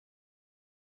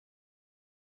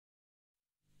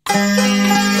Use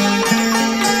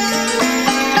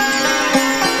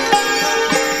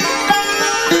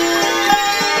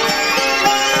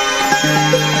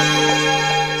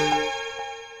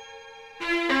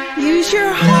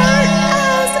your heart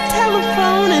as a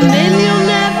telephone, and then you'll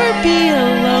never be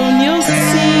alone. You'll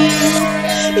see,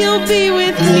 you'll be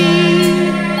with me.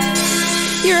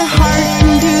 Your heart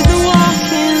can do the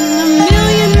walking a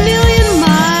million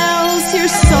miles. Your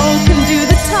soul can do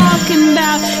the talking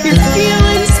about your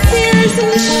feelings, fears,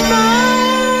 and smiles.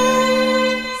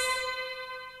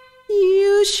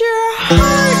 Use your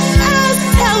heart as a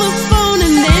telephone,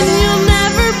 and then you'll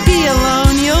never be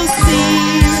alone. You'll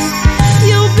see,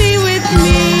 you'll be with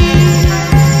me.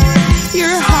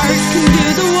 Your heart can do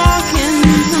the walking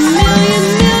a million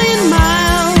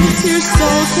miles. Your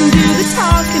soul can do the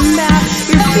talking about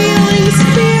your feelings,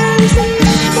 fears, and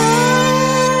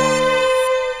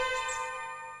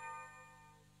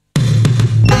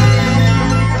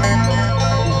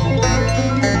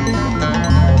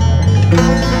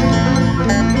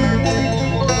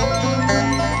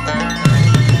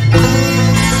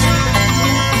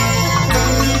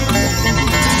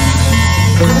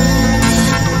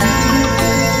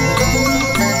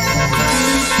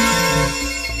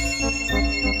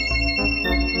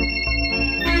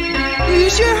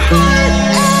use your heart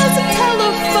as a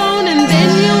telephone, and then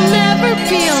you'll never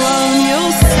be alone.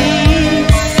 You'll see,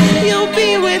 you'll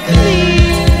be with me.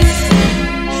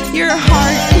 Your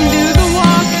heart can do the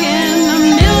walking a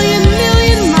million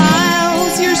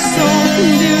miles. Your soul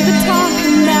can do the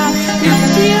talking about your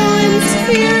feelings,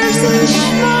 fears, and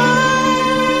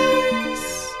smiles.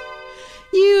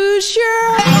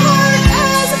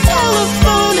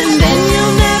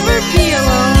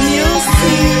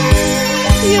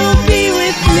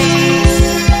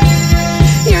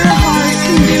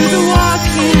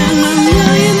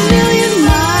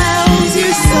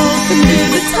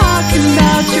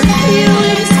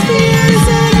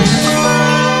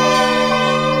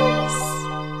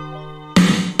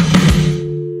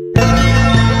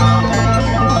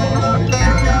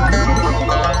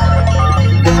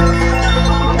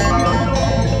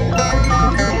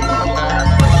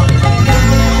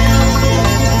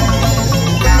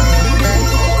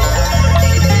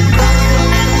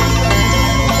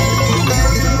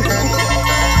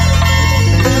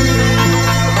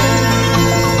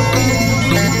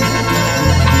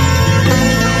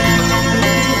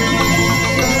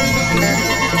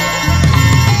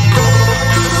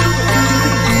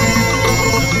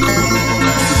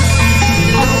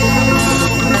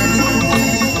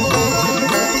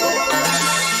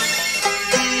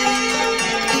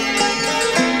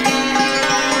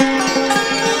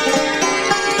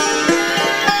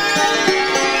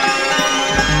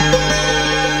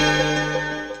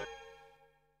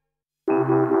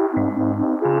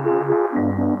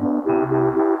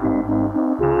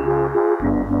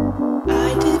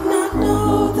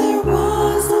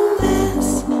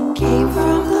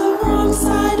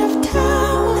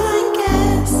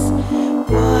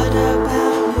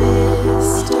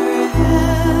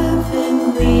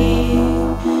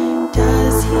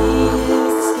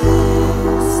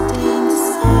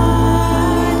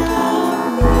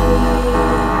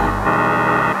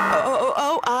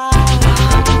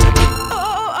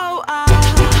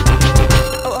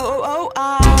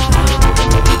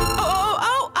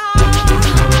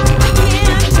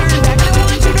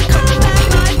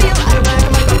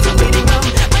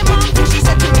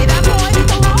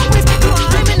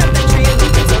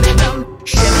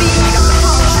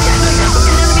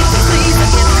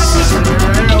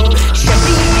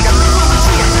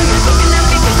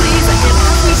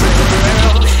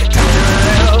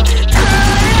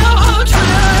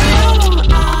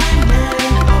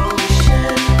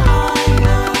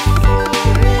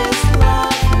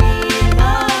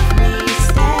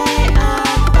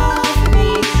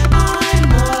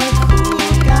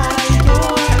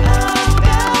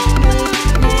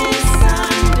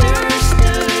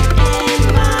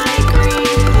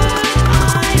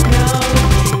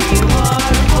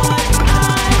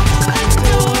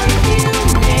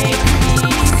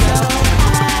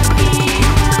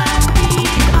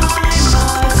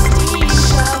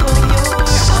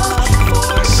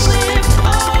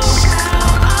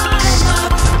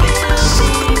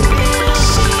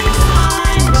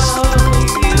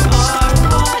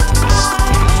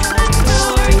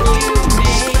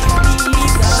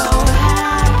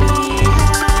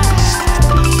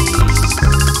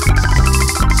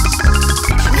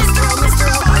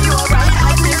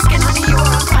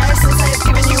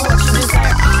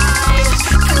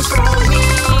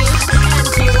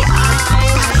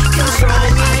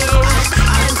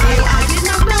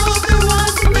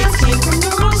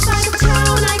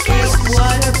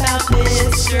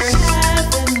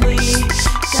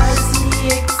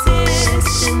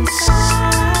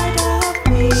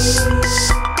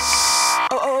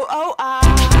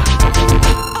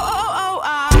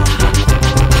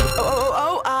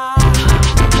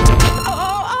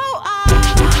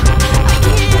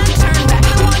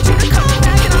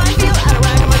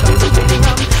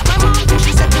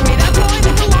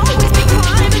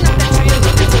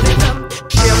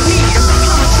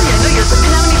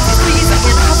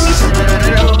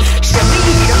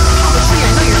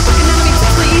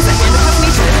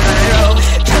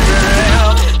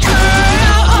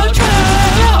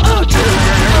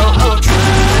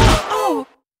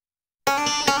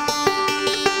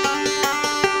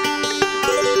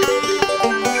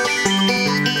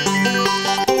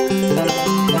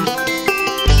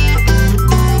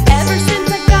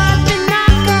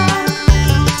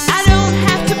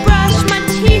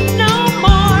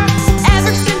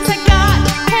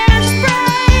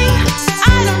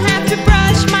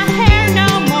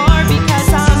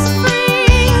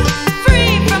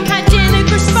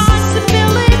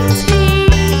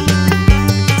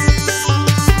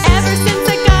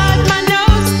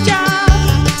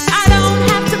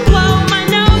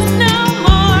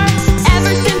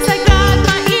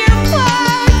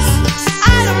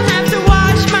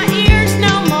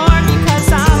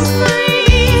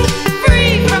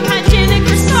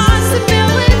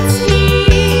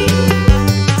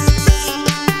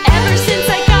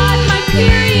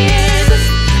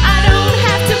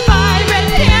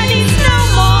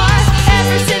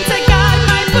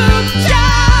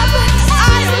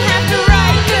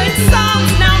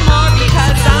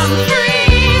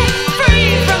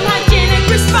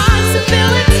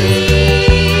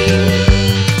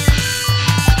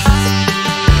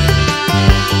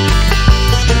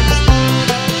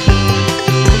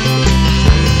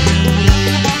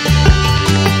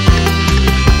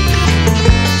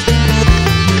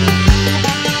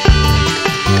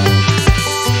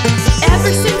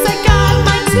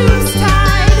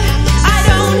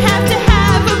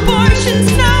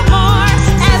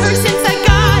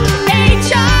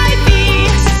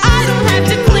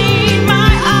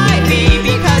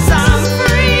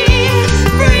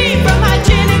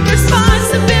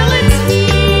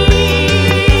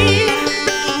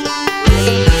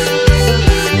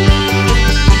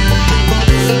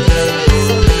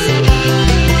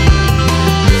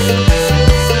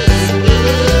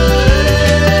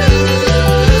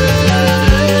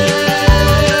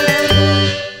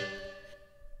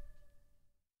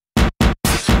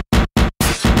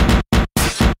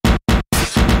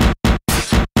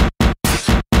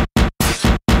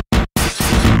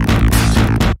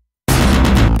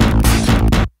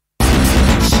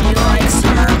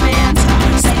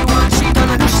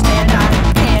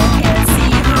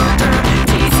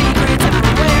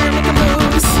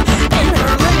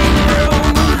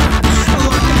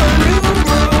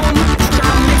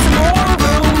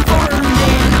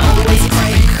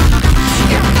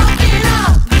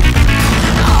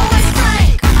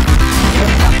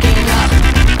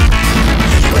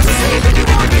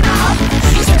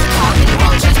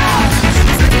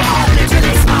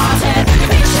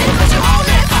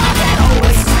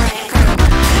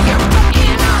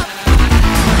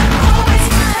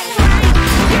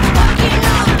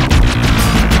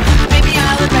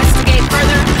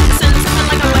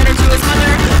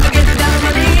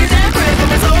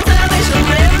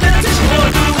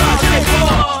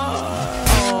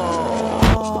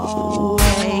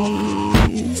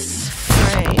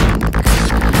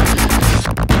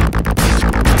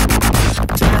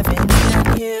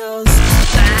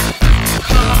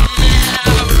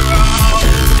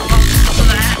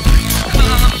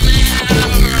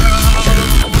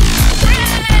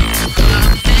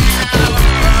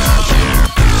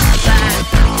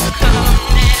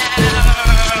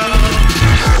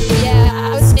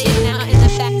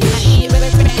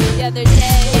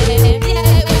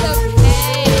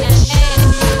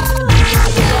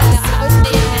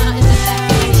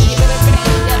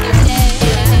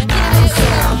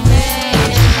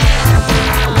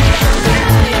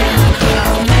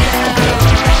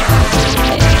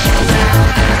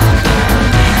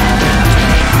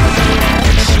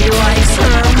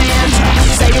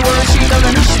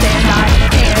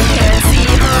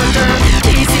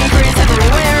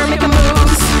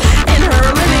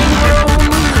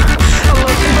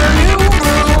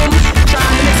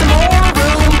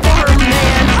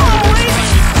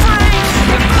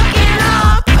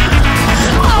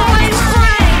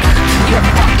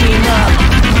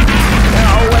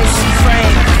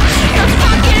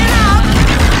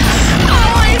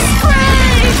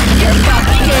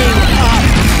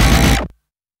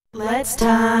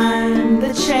 time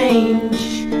the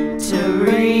change, to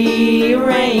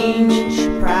rearrange,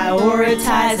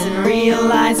 prioritizing,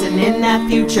 realizing in that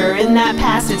future, in that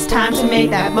past, it's time to make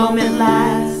that moment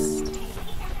last.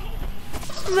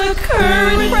 The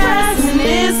current present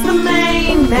is the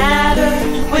main matter,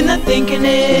 when the thinking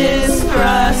is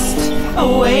thrust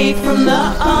away from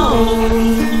the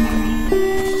own.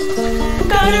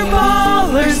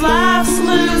 Gutterballers, life's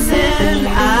losing,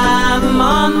 I'm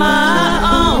on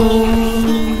my own.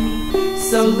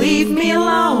 So leave me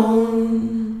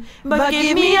alone, but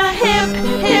give me a hip,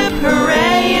 hip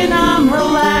hooray, and I'm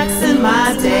relaxing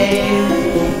my day.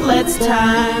 Let's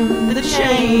time the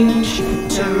change,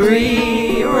 to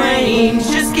rearrange.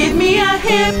 Just give me a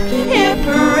hip, hip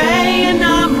hooray, and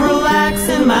I'm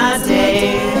relaxing my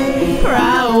day.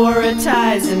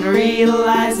 Prioritizing,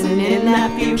 realizing in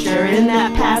that future, in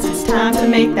that past, it's time to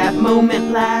make that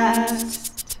moment last.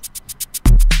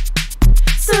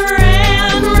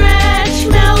 Saran Wretch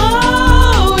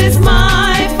Mellow is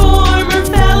my former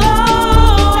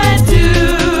fellow at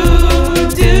do-do-wee-wee.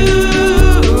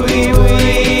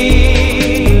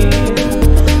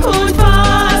 Und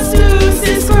was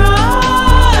usin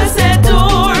cross at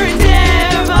door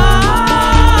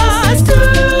devas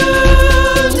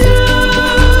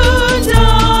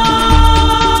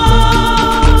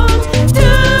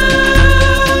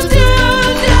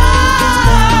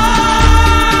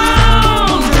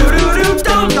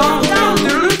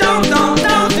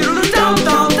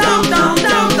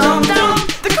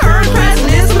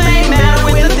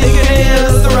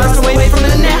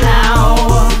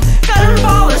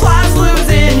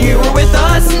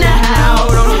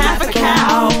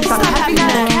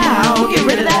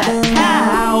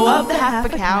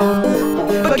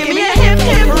But give me a hip,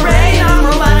 hip hooray, I'm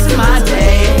relaxing my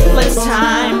day. Let's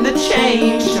time the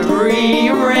change, to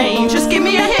rearrange. Just give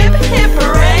me a hip, hip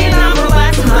hooray, and I'm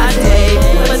relaxing my day.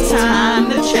 Let's time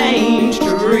the change,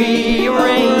 to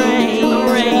rearrange.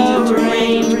 Arrange,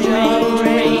 arrange, arrange, arrange,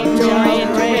 arrange,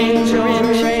 arrange,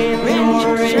 arrange,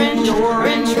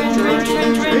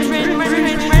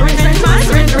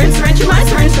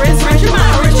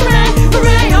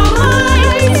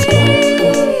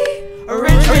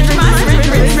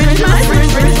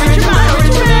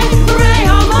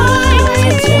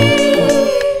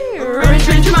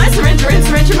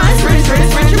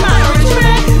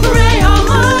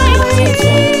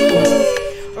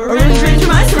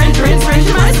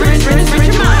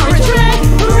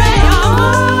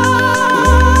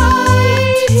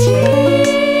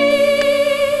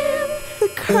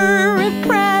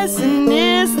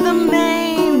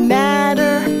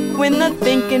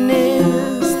 thinking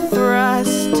is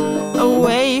thrust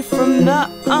away from the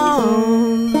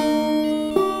own.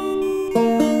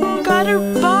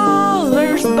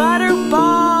 Gutterballers,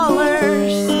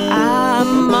 butterballers,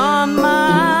 I'm on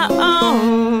my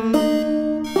own.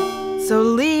 So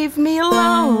leave me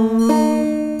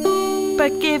alone,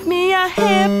 but give me a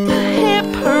hip, hip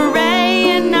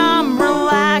hooray, and I'm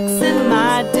relaxing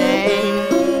my day.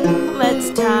 Let's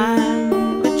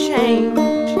time the change,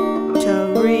 to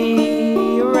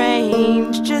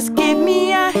rearrange. Just give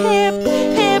me a hip,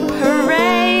 hip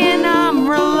hooray, and I'm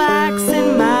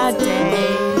relaxing my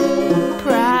day.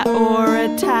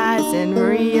 Prioritizing,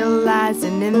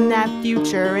 realizing in that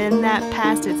future, in that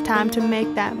past, it's time to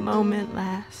make that moment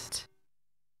last.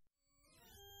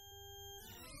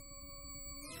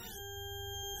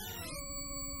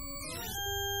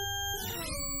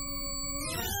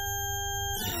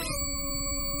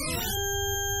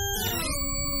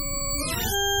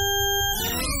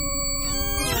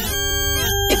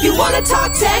 If you wanna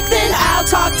talk tech, then I'll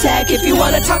talk tech. If you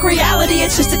wanna talk reality,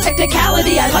 it's just a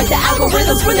technicality. I like the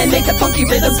algorithms when they make the funky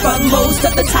rhythms, but most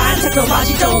of the time,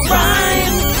 technology don't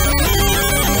rhyme.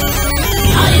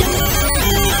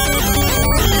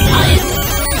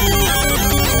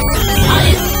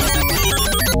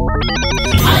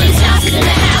 All these houses in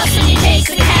the house, and you taste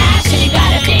the cash, and you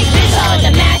got a big pistol with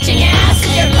a matching ass,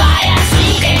 and your fly ass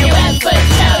sneak and your web foot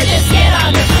toe. Just get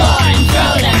on the floor and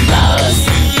throw them blows.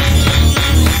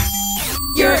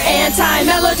 Your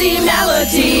anti-melody,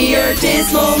 your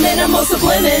dismal, minimal,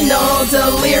 subliminal,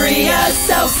 delirious,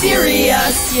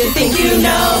 self-serious. You think you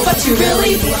know, but you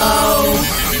really blow.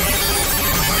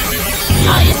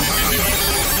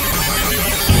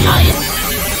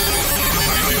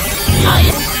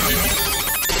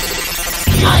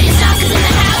 All your sauces in the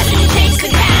house, and you taste the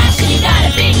cash, and you got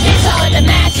a big pistol with a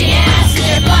matching ass, and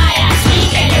your fly ass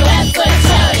sneak and your web foot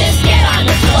toe. Just get on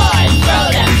the floor and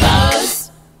throw them blows.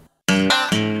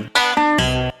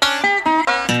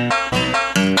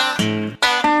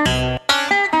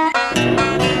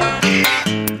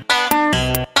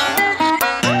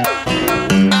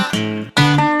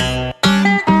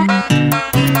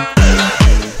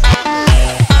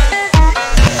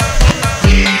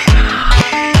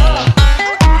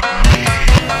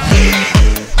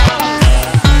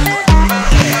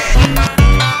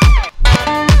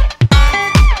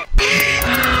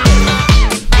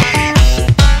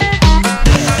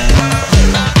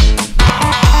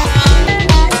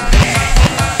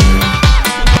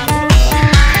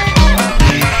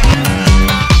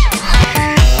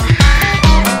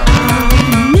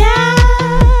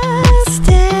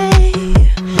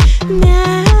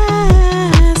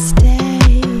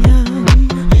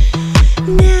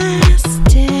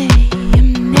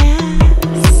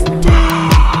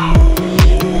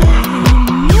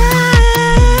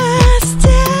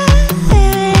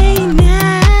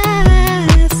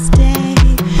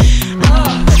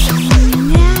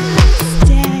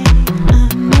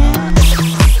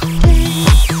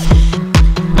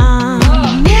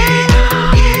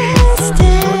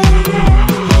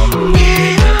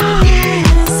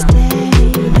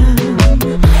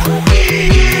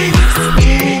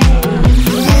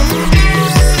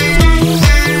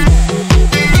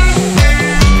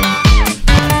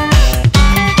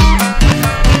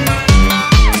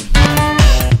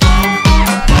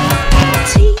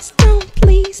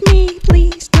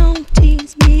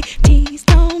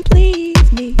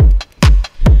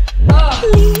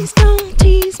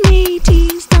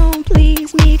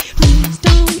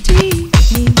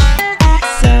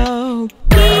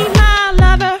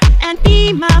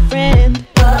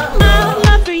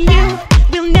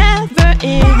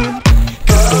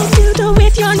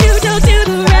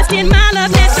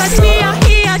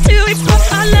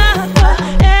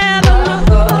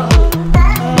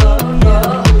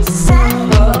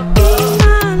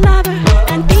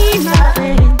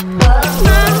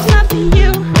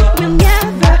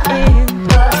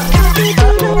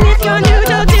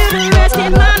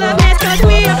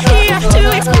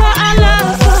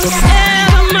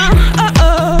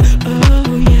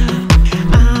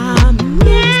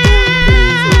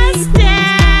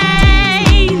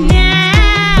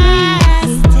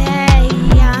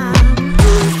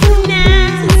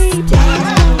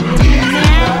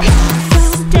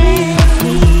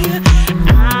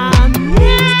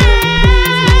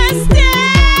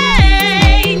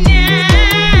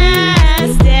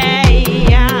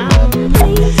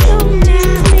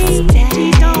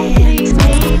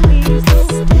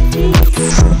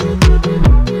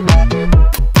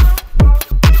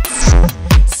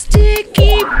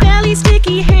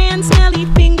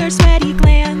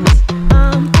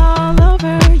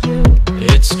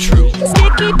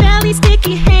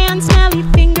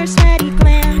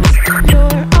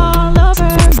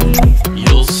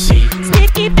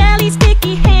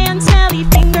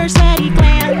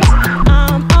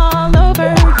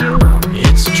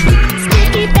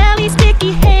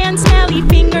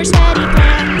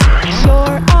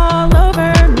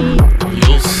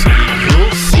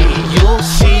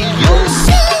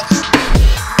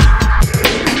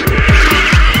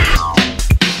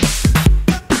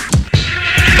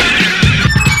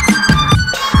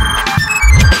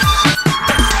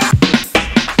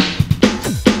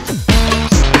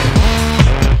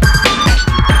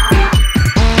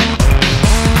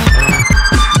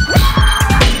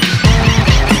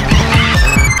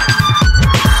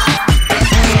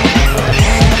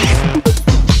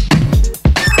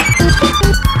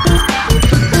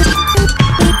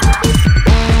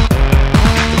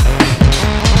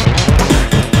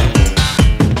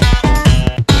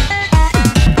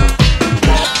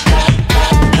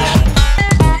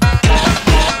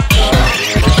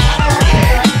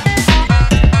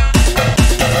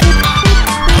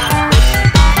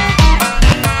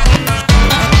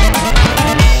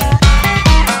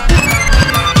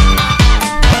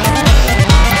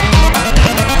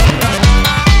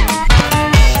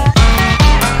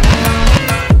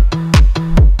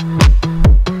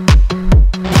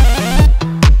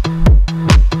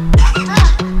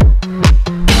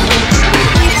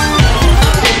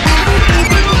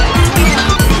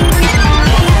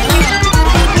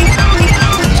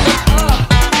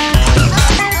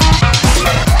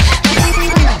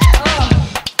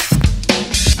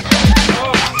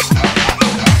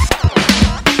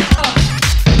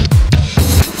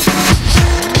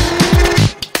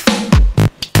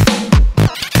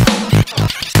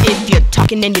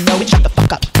 talking and you know it, shut the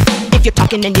fuck up. If you're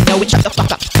talking and you know it, shut the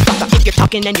fuck up. Fuck up. If you're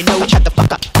talking and you know it, shut the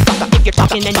fuck up. Fuck up. If you're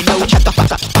talking and you know it, shut the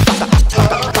fuck up. Fuck up.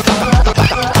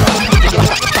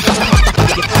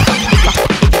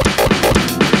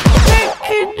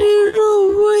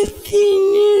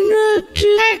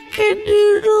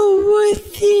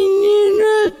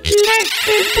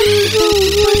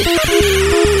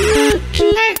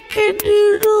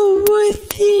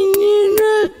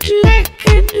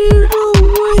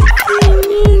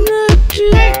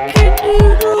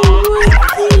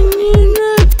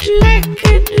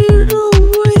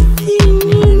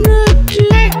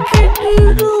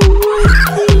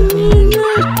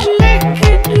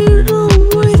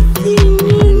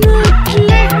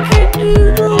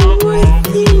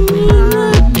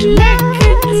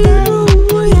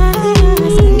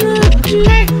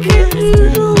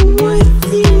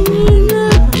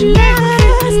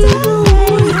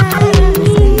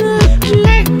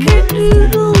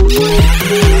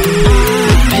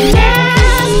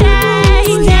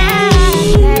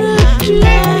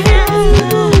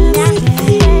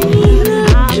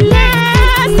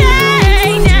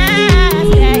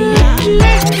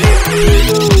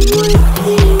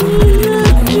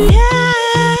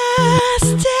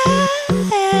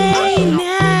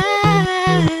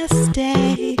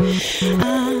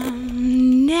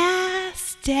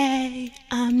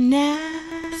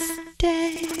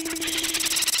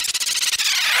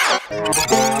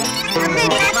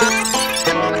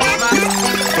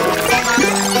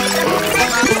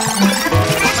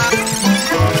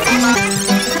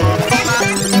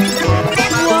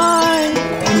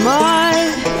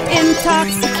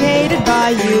 Intoxicated by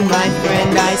you, my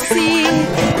friend, I see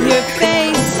your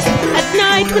face. At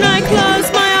night when I close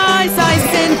my eyes, I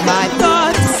send my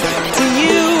thoughts to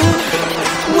you.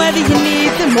 Whether you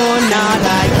need them or not,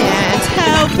 I can't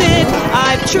help it.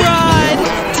 I've tried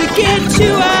to get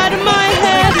you out of my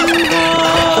head and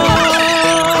more.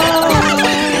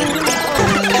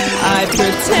 I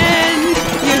pretend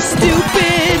you're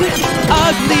stupid,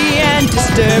 ugly and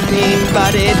disturbing,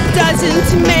 but it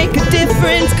doesn't make a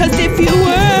difference, 'cause if you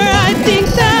were, I think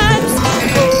that's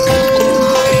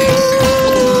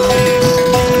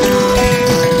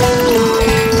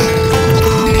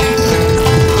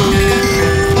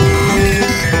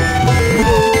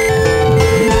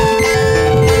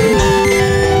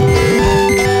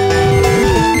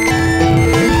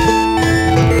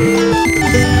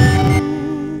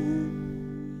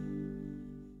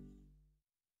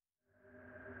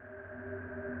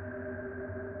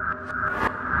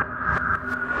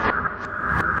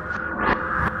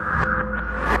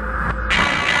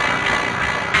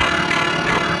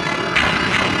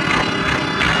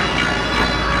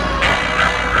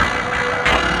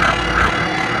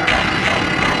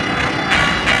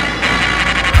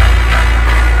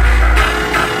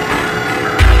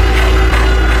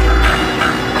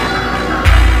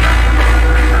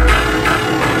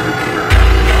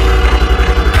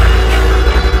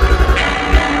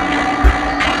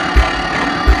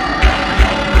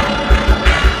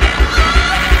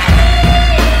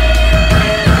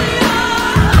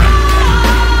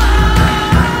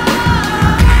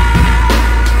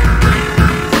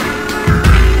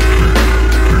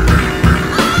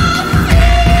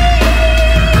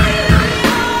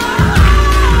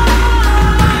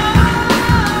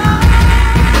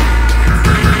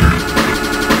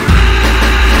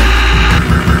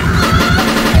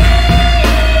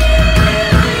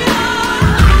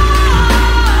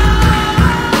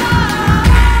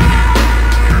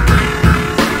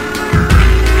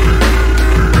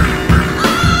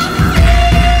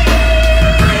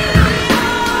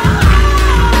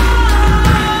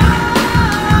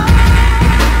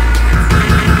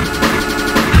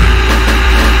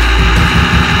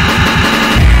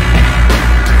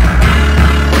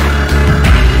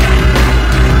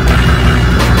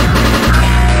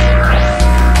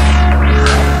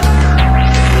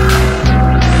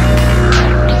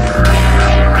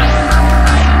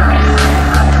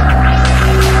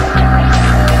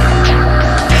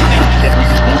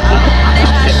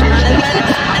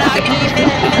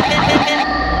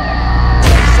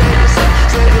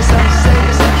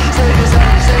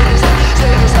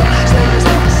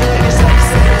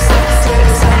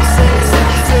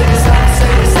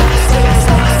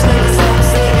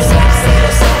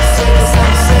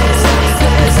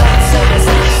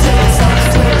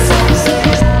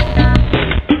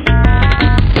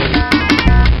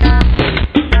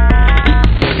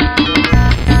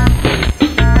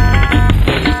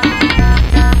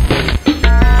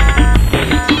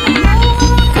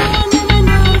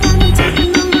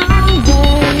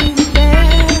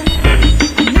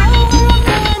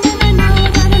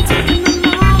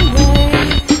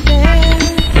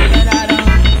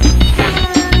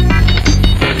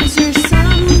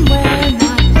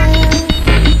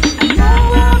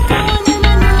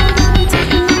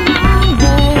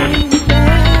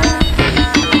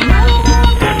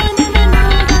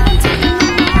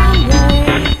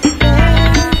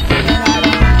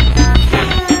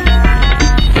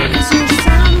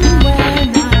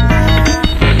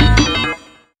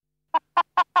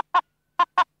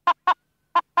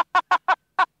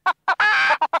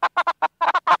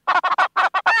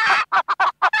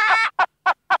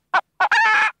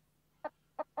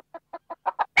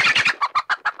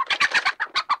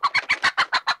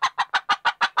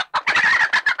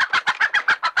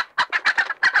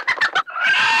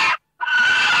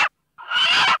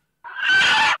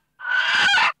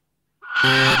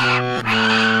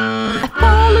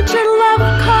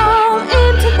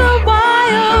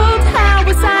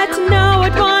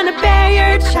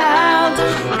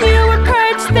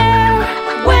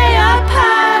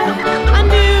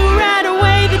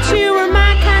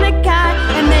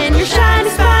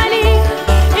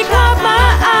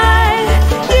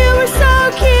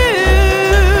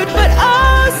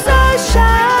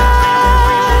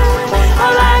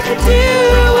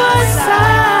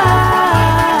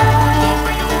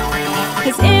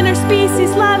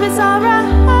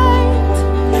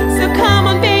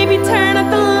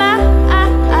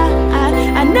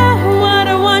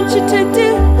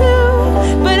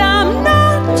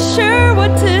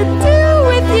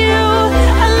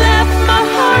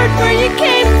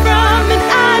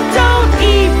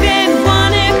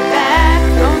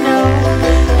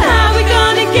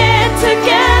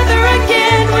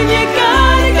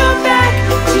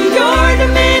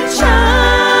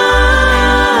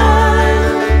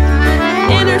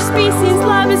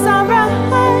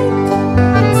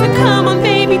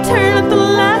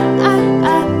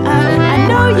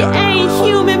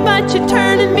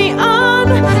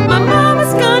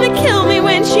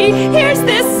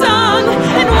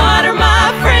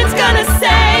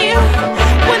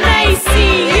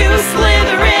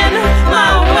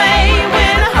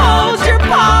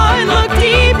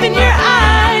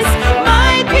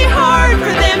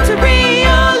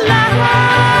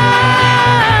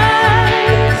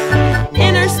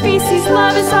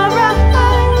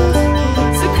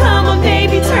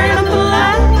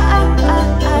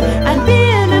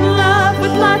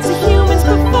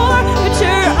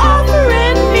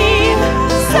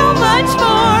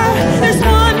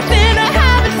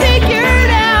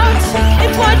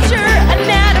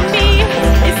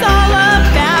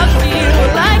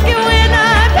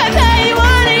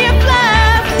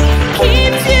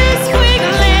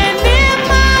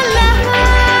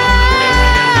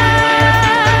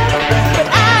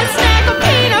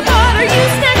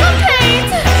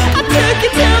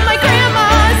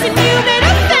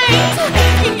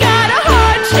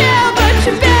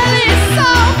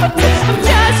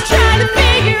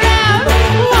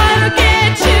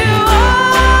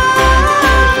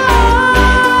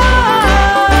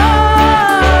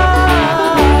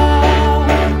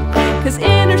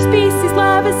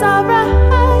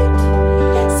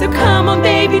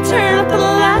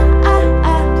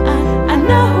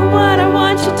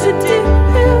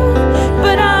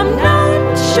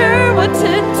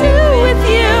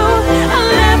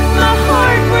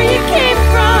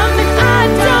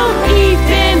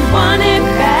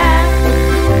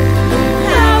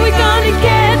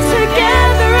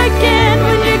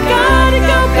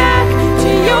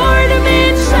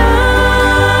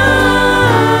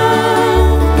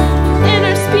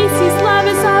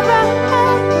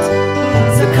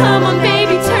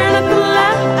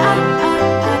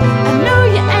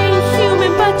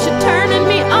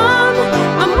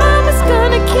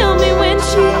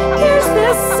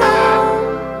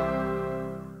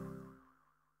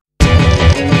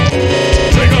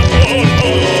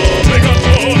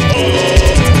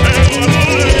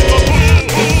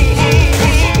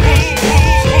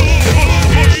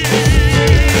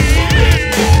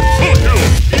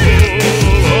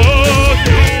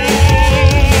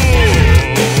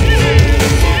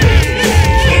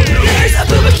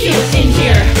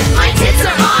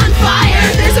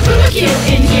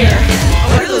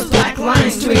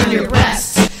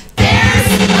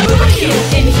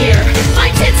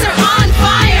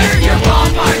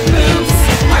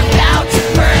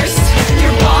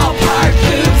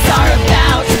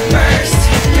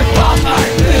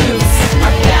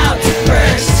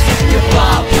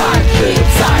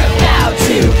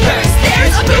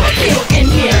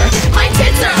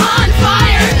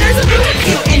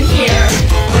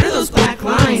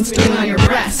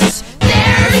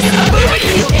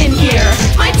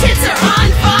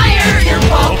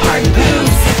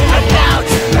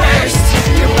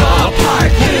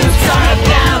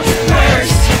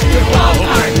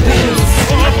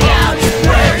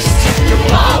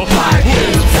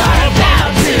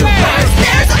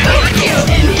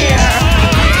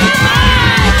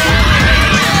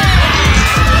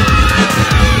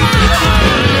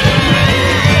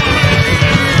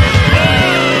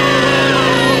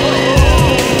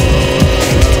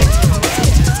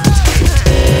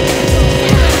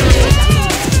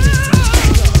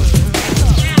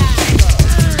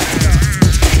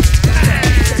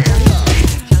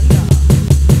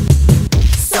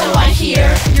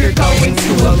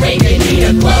need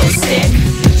a glow stick.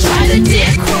 Try the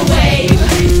dickrowave.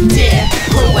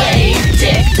 Dickrowave.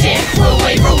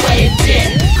 Dickrowave.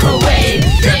 Dickrowave.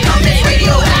 Your thumb is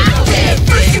radioactive.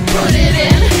 First you put it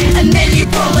in, and then you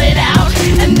pull it out,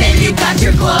 and then you got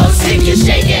your glow stick. You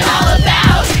shake it all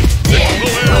about.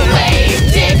 Dickrowave.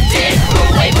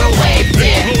 Dickrowave.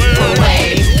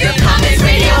 Dickrowave. Your thumb is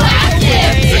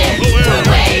radioactive.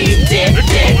 Dickrowave.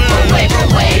 Dickrowave.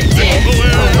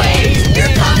 Dickrowave. Your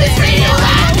thumb is radioactive.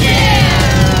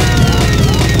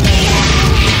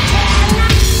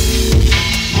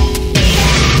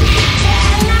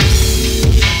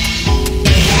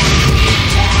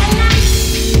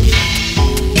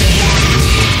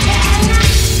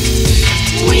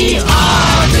 We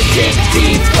are the dick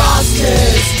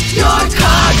defrosters. Your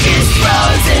cock is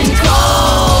frozen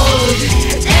cold.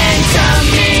 Enter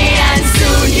me and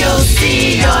soon you'll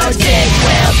see your dick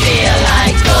will feel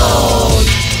like gold.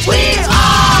 We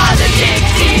are the dick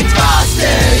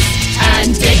defrosters,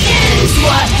 and dickin's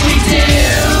what we do.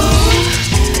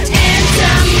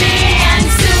 Enter me and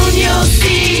soon you'll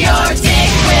see your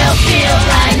dick will feel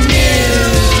like new.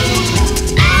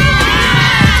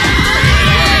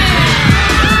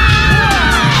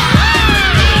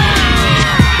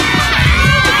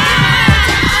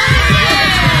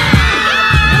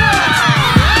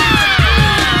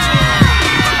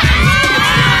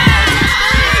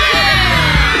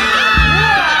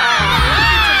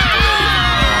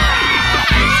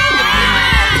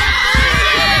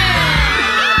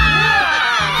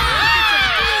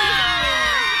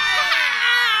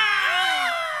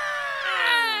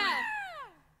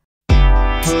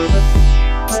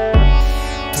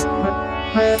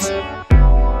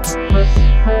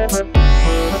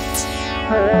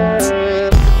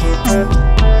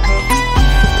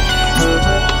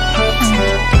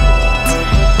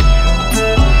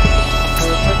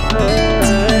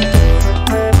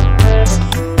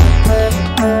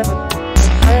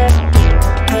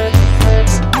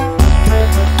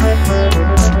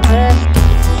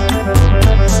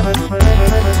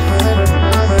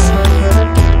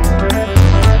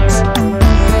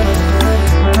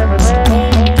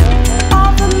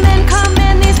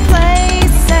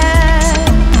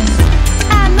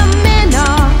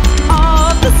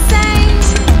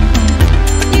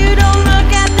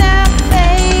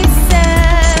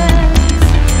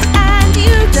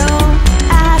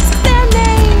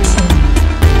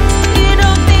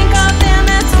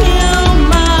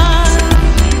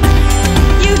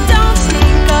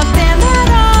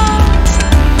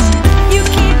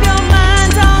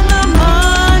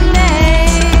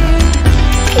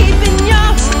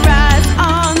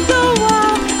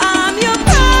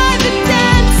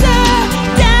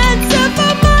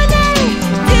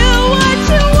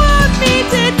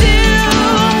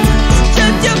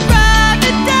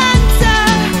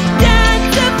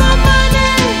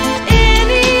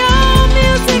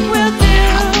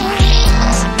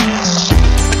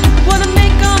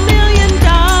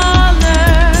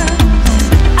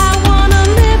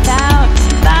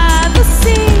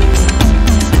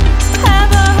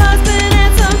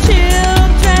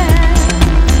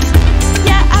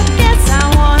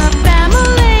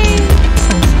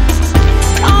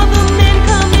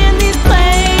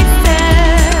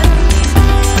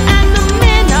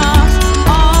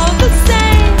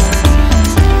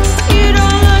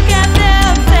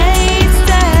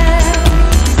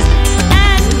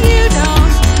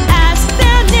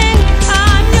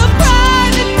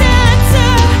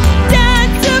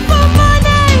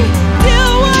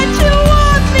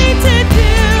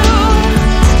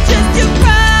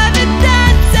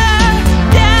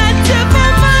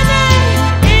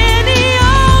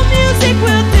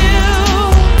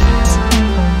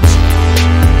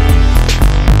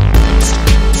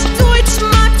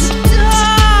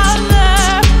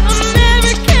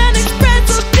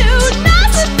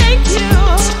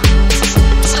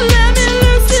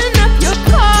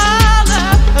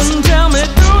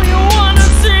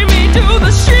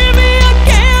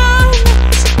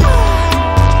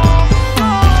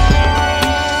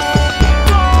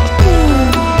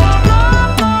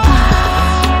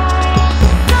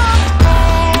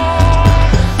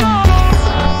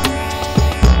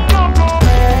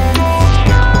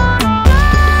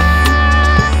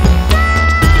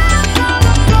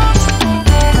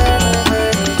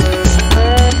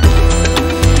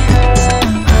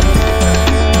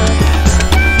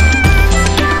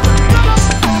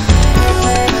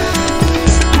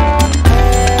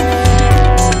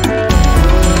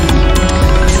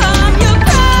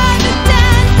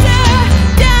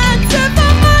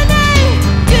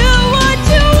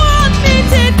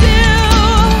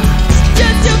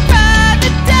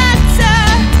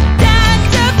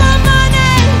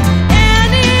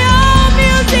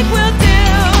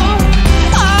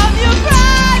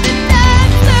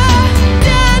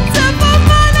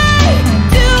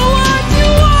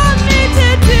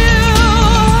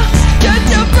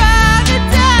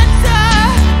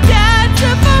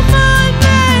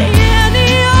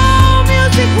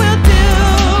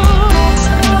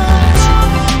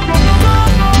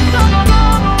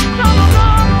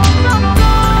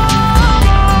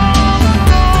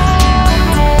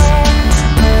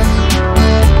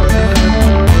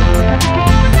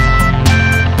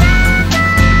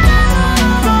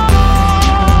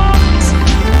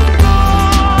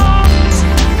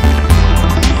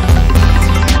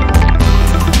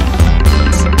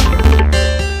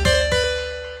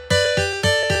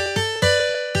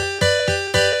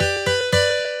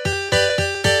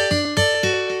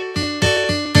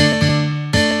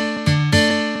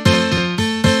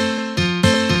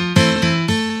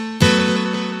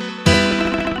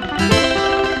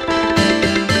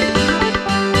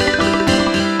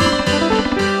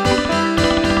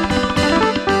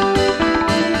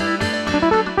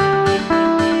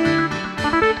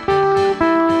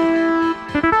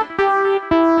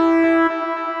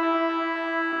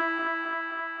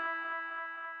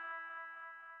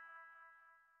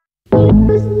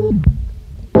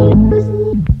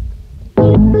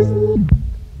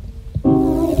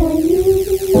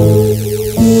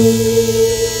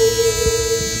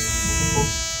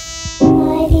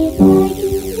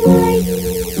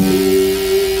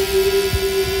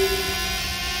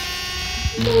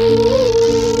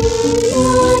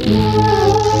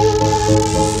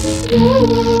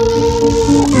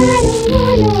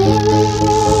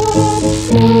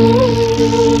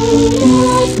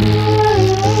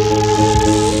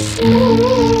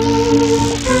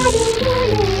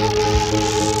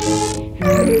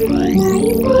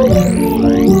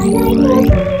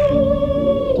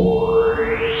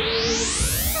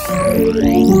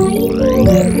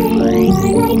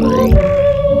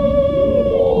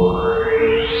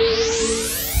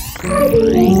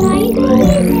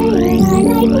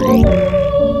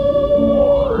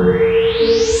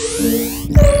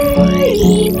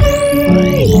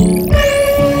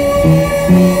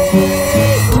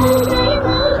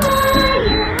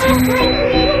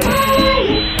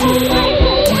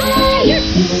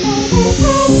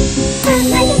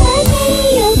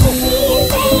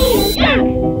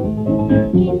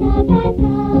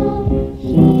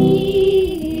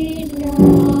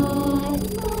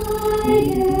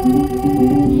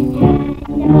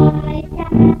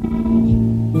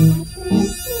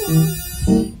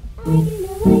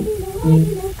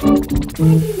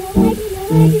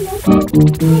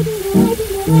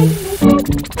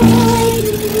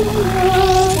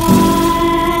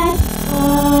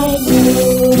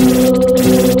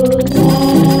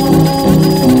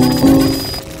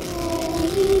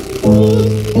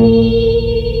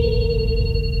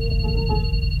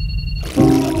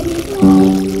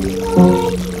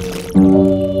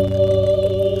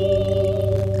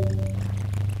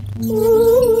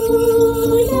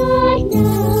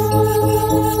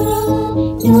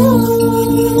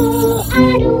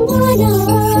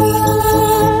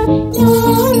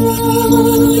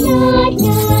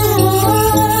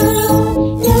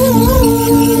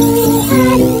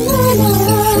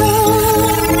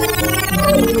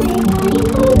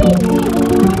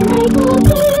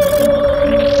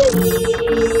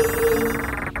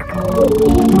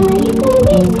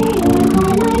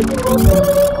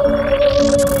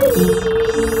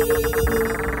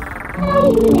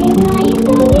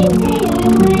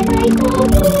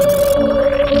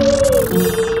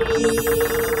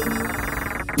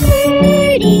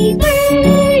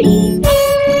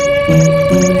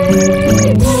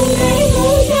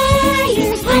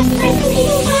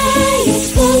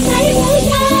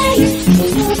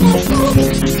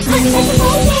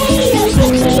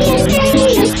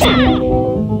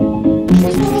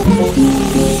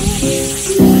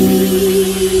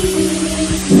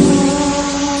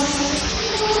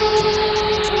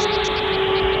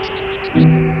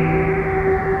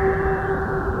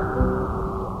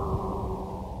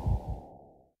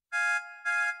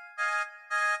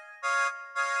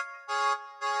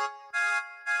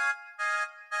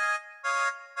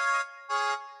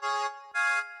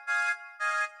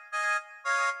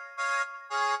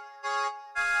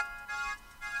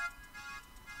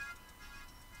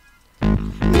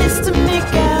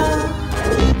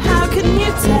 can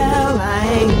you tell I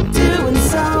ain't doing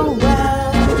so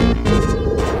well?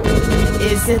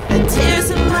 Is it the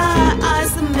tears in my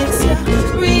eyes that makes you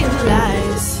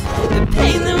realize the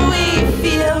pain that we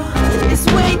feel is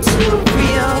way too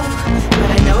real? But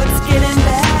I know it's getting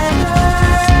better,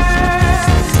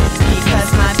 because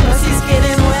my pussy's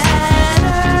getting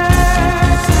wetter,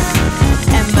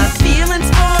 and my feelings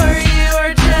for you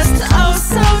are just oh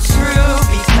so true,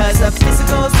 because of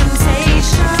physical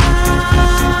sensations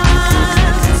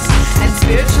and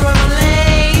spiritual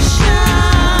relations,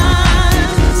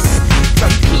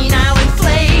 from penile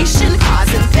inflation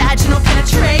causing vaginal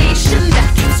penetration that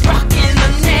keeps rocking the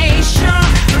nation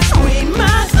between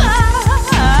my thighs,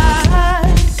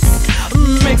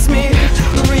 makes me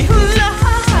realize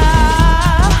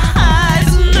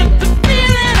that the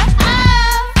feeling I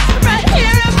have right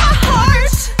here in my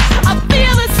heart, I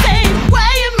feel the same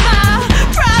way in my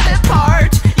private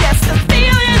part. Yes, the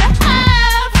feeling I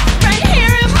have right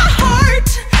here in my heart,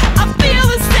 I feel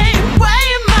the same way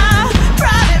in my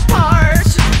private part.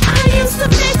 I used to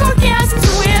make orgasms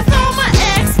with all my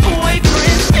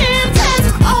ex-boyfriends,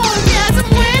 phantasm orgasm,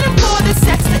 waiting for the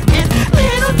sex to end.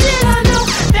 Little did I know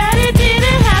that it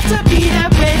didn't have to be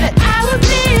that way, that I would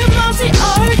be a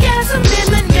multi-orgasm in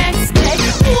the next day.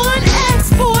 One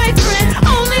ex-boyfriend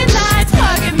only liked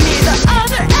hugging me, the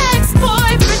other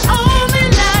ex-boyfriend only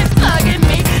liked plugging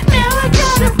me. Now I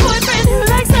got a boyfriend who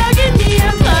likes hugging me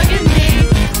and plugging me.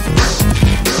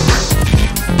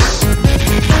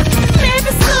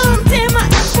 Maybe someday my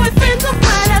ex-boyfriends will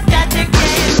find out that they're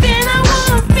gay, and then I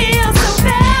won't feel so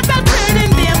bad about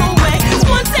turning them away.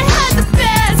 Once they had the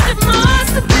best, it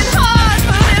must have been hard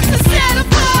for them to settle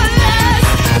for less.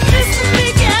 Mr.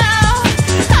 Miguel,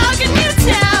 how can you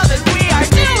tell that we are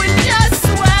doing just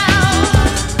swell?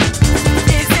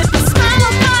 Is it the smile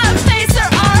on my face or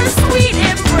our sweet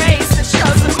embrace that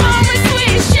shows the moments we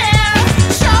share,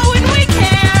 showing we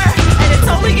care? And it's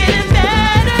only getting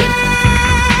better,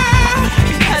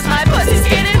 because my pussy's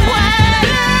getting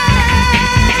wetter,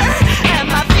 and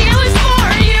my feelings for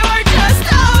you are just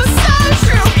oh so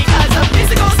true, because of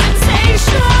physical sensations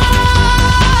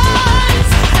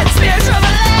and spiritual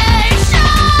relations,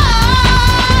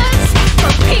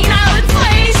 from penile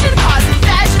inflation causing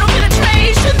vaginal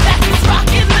penetration that keeps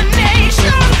rocking the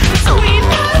nation between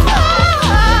my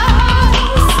thighs,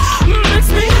 makes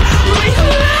me realize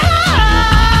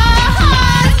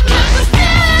that the feeling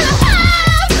I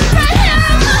have right here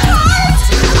in my heart,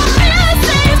 I feel the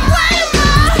same way in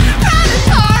my private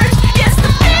part. Yes, the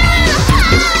feeling I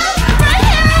have right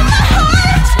here in my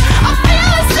heart, I feel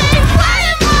the same way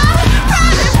in my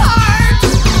private part.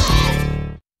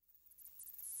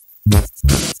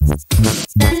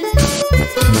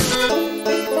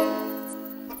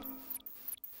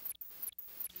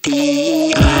 The